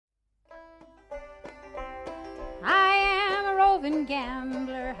roving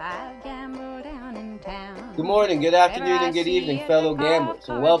gambler, I've gambled down in town. Good morning, good afternoon, and good evening, fellow gamblers,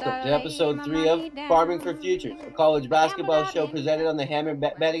 and welcome to episode 3 of Farming for Futures, a college basketball show presented on the Hammer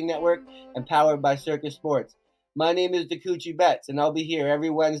Betting Network and powered by Circa Sports. My name is Dakuchi Betts, and I'll be here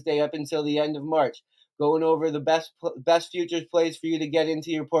every Wednesday up until the end of March, going over the best futures plays for you to get into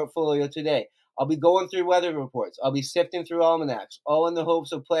your portfolio today. I'll be going through weather reports. I'll be sifting through almanacs, all in the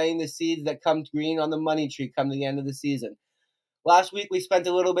hopes of planting the seeds that come green on the money tree come the end of the season. Last week, we spent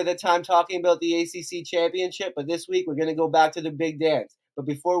a little bit of time talking about the ACC championship, but this week we're going to go back to the big dance. But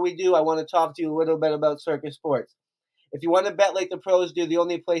before we do, I want to talk to you a little bit about Circa Sports. If you want to bet like the pros do, the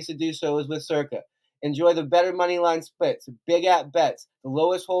only place to do so is with Circa. Enjoy the better money line splits, big at bets, the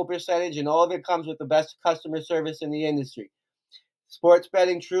lowest hold percentage, and all of it comes with the best customer service in the industry. Sports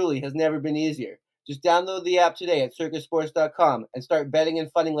betting truly has never been easier. Just download the app today at circasports.com and start betting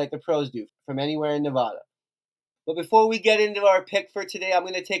and funding like the pros do from anywhere in Nevada. But before we get into our pick for today, I'm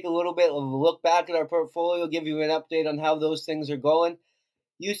going to take a little bit of a look back at our portfolio, give you an update on how those things are going.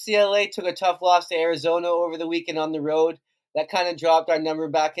 UCLA took a tough loss to Arizona over the weekend on the road. That kind of dropped our number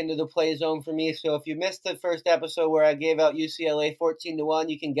back into the play zone for me. So if you missed the first episode where I gave out UCLA 14-1,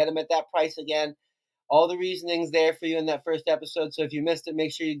 you can get them at that price again. All the reasoning's there for you in that first episode. So if you missed it,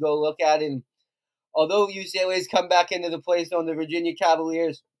 make sure you go look at it. And although UCLA's come back into the play zone, the Virginia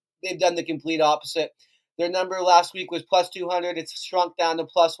Cavaliers, they've done the complete opposite. Their number last week was plus 200. It's shrunk down to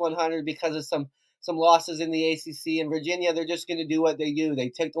plus 100 because of some losses in the ACC. And Virginia, they're just going to do what they do. They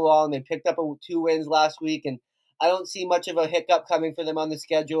ticked along. They picked up 2 wins last week, and I don't see much of a hiccup coming for them on the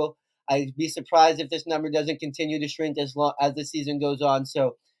schedule. I'd be surprised if this number doesn't continue to shrink as the season goes on.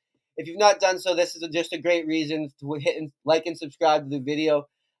 So if you've not done so, this is just a great reason to hit and like and subscribe to the video.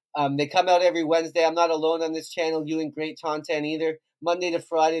 They come out every Wednesday. I'm not alone on this channel doing great content either. Monday to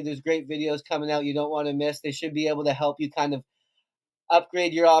Friday, there's great videos coming out you don't want to miss. They should be able to help you kind of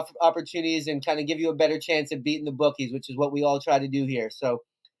upgrade your opportunities and kind of give you a better chance at beating the bookies, which is what we all try to do here. So,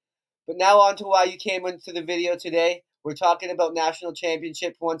 but now on to why you came into the video today. We're talking about national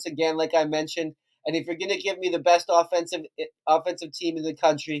championship once again, like I mentioned. And if you're going to give me the best offensive team in the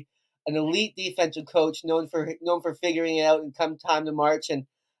country, an elite defensive coach known for figuring it out and come time to March, and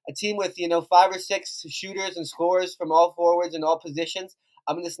a team with 5 or 6 shooters and scorers from all forwards and all positions,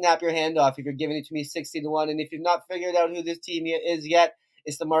 I'm going to snap your hand off if you're giving it to me 60-1. And if you've not figured out who this team is yet,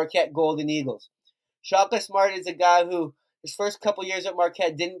 it's the Marquette Golden Eagles. Shaka Smart is a guy who his first couple years at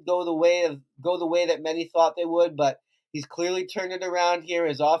Marquette didn't go the way that many thought they would, but he's clearly turned it around here.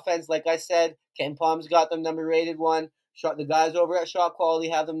 His offense, like I said, Ken Palm's got them number rated 1. The guys over at Shot Quality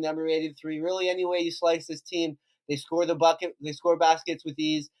have them number rated 3. Really, any way you slice this team, they score baskets with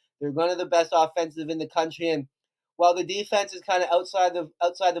ease. They're one of the best offensive in the country, and while the defense is kind of outside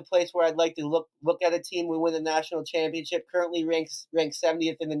the place where I'd like to look at a team who win the national championship, currently ranked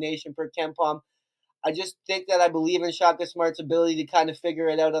 70th in the nation per KenPom, I just think that I believe in Shaka Smart's ability to kind of figure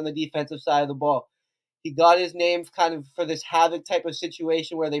it out on the defensive side of the ball. He got his name kind of for this havoc type of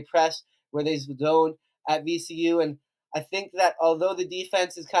situation where they press, where they zone at VCU, and I think that although the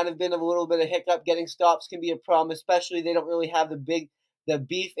defense has kind of been a little bit of hiccup, getting stops can be a problem, especially they don't really have the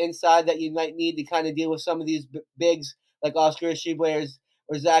beef inside that you might need to kind of deal with some of these bigs like Oscar Ishibwe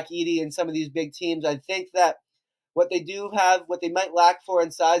or Zach Edey and some of these big teams. I think that what they do have, what they might lack for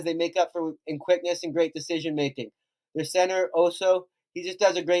in size, they make up for in quickness and great decision making. Their center, Oso, he just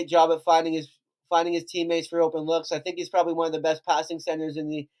does a great job at finding his teammates for open looks. I think he's probably one of the best passing centers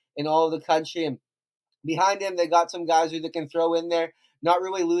in all of the country. And behind him, they got some guys who they can throw in there, not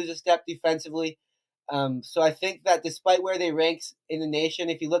really lose a step defensively. So I think that despite where they rank in the nation,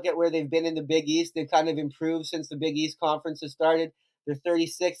 if you look at where they've been in the Big East, they've kind of improved since the Big East Conference has started. They're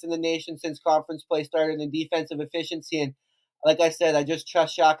 36th in the nation since conference play started in defensive efficiency. And like I said, I just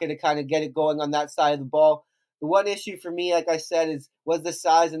trust Shaka to kind of get it going on that side of the ball. The one issue for me, like I said, was the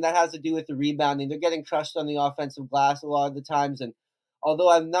size, and that has to do with the rebounding. They're getting crushed on the offensive glass a lot of the times, and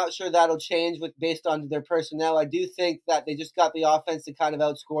although I'm not sure that'll change based on their personnel, I do think that they just got the offense to kind of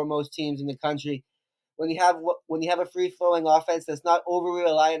outscore most teams in the country. When you have a free-flowing offense that's not overly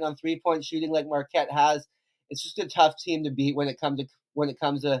reliant on three-point shooting like Marquette has, it's just a tough team to beat when it comes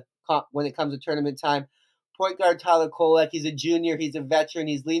to tournament time. Point guard Tyler Kolek, he's a junior, he's a veteran,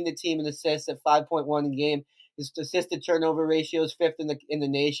 he's leading the team in assists at 5.1 a game. His assist turnover ratio is 5th in the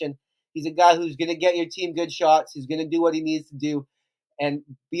nation. He's a guy who's going to get your team good shots. He's going to do what he needs to do. And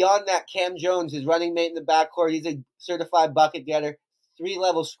beyond that, Cam Jones, his running mate in the backcourt, he's a certified bucket getter,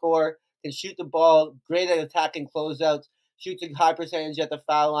 3-level scorer, can shoot the ball, great at attacking closeouts, shoots a high percentage at the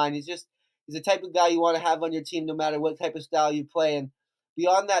foul line. He's the type of guy you want to have on your team no matter what type of style you play. And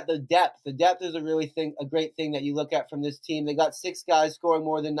beyond that, the depth is a great thing that you look at from this team. They got 6 guys scoring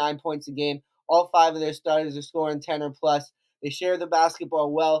more than 9 points a game. All 5 of their starters are scoring 10 or plus. They share the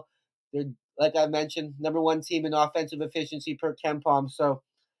basketball well. They're, like I mentioned, number 1 team in offensive efficiency per KenPom. So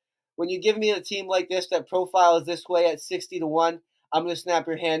when you give me a team like this that profiles this way at 60-1, I'm going to snap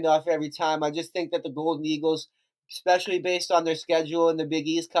your hand off every time. I just think that the Golden Eagles, especially based on their schedule and the Big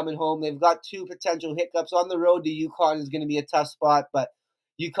East coming home, they've got 2 potential hiccups. On the road to UConn is going to be a tough spot, but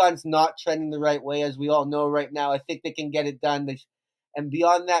UConn's not trending the right way, as we all know right now. I think they can get it done. And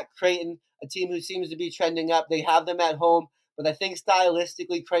beyond that, Creighton, a team who seems to be trending up, they have them at home, but I think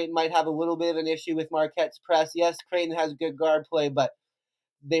stylistically Creighton might have a little bit of an issue with Marquette's press. Yes, Creighton has good guard play, but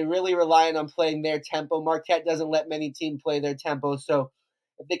they really rely on playing their tempo. Marquette doesn't let many teams play their tempo. So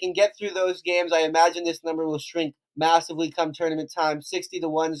if they can get through those games, I imagine this number will shrink massively come tournament time.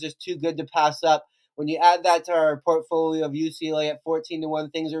 60-1 is just too good to pass up. When you add that to our portfolio of UCLA at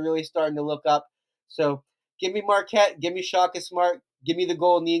 14-1, things are really starting to look up. So give me Marquette, give me Shaka Smart, give me the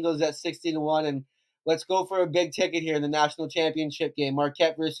Golden Eagles at 60-1, and let's go for a big ticket here in the national championship game.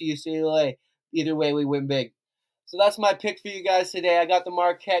 Marquette versus UCLA. Either way, we win big. So that's my pick for you guys today. I got the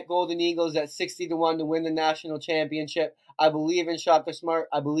Marquette Golden Eagles at 60-1 to win the national championship. I believe in Shaka Smart.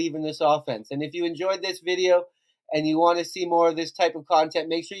 I believe in this offense. And if you enjoyed this video and you want to see more of this type of content,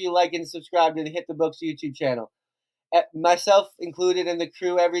 make sure you like and subscribe to the Hit the Books YouTube channel. Myself included in the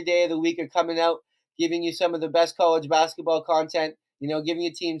crew every day of the week are coming out, giving you some of the best college basketball content, giving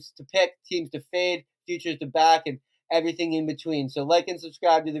you teams to pick, teams to fade, futures to back, and everything in between. So like and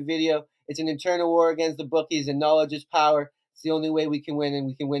subscribe to the video. It's an internal war against the bookies, and knowledge is power. It's the only way we can win, and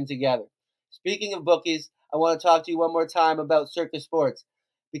we can win together. Speaking of bookies, I want to talk to you one more time about Circa Sports,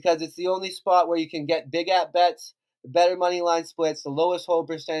 because it's the only spot where you can get big at bets, the better money line splits, the lowest hold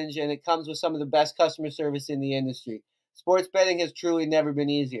percentage, and it comes with some of the best customer service in the industry. Sports betting has truly never been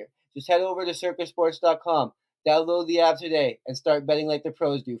easier. Just head over to circasports.com, download the app today, and start betting like the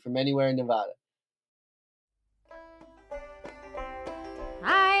pros do from anywhere in Nevada.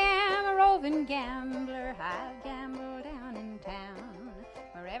 I am a roving gambler, I've gambled down in town.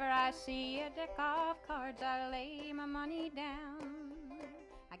 Wherever I see a deck of cards, I lay my money down.